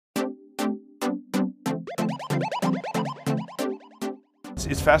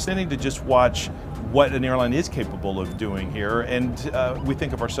it's fascinating to just watch what an airline is capable of doing here, and we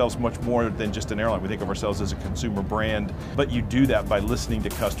think of ourselves much more than just an airline. We think of ourselves as a consumer brand, but you do that by listening to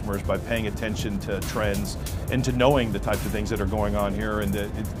customers, by paying attention to trends, and to knowing the types of things that are going on here and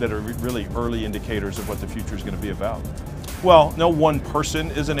that are really early indicators of what the future is going to be about. Well, no one person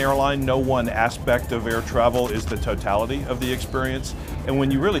is an airline, no one aspect of air travel is the totality of the experience. And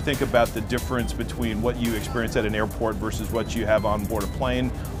when you really think about the difference between what you experience at an airport versus what you have on board a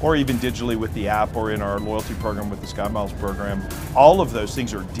plane, or even digitally with the app or in our loyalty program with the SkyMiles program, all of those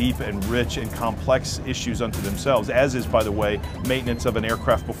things are deep and rich and complex issues unto themselves, as is, by the way, maintenance of an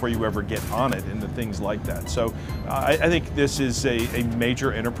aircraft before you ever get on it and the things like that. So I think this is a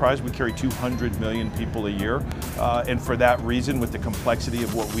major enterprise. We carry 200 million people a year, and for that reason, with the complexity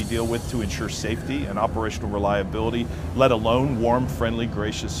of what we deal with to ensure safety and operational reliability, let alone warm, friendly,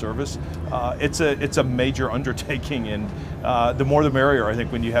 gracious service, it's a major undertaking, and the more the merrier, I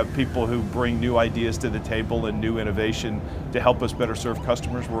think, when you have people who bring new ideas to the table and new innovation to help us better serve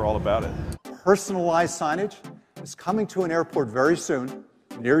customers. We're all about it. Personalized signage is coming to an airport very soon,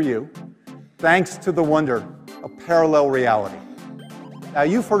 near you, thanks to the wonder of parallel reality. Now,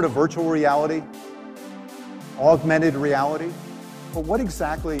 you've heard of virtual reality, augmented reality, but what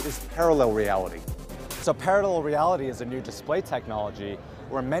exactly is parallel reality? So parallel reality is a new display technology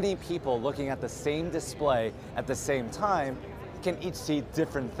where many people looking at the same display at the same time can each see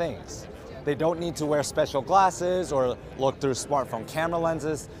different things. They don't need to wear special glasses or look through smartphone camera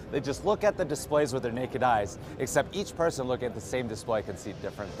lenses. They just look at the displays with their naked eyes, except each person looking at the same display can see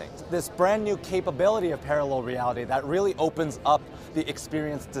different things. This brand new capability of parallel reality that really opens up the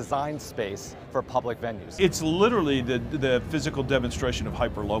experience design space for public venues. It's literally the physical demonstration of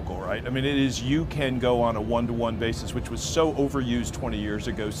hyperlocal, right? I mean, it is, you can go on a one-to-one basis, which was so overused 20 years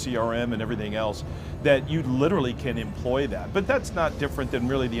ago, CRM and everything else, that you literally can employ that. But that's not different than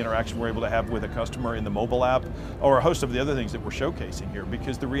really the interaction we're able to have with a customer in the mobile app or a host of the other things that we're showcasing here,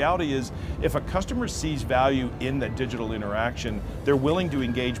 because the reality is if a customer sees value in that digital interaction, they're willing to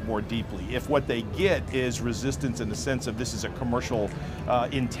engage more deeply. If what they get is resistance in the sense of this is a commercial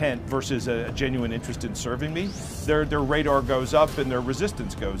intent versus a genuine interest in serving me, their radar goes up and their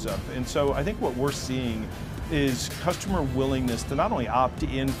resistance goes up. And so I think what we're seeing is customer willingness to not only opt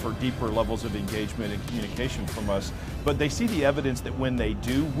in for deeper levels of engagement and communication from us, but they see the evidence that when they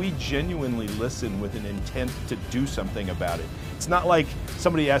do, we genuinely listen with an intent to do something about it. It's not like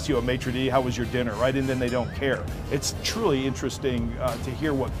somebody asks you a maitre d', how was your dinner, right? And then they don't care. It's truly interesting to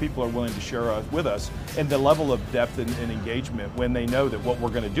hear what people are willing to share with us and the level of depth and engagement when they know that what we're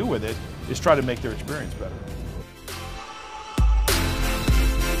going to do with it is try to make their experience better.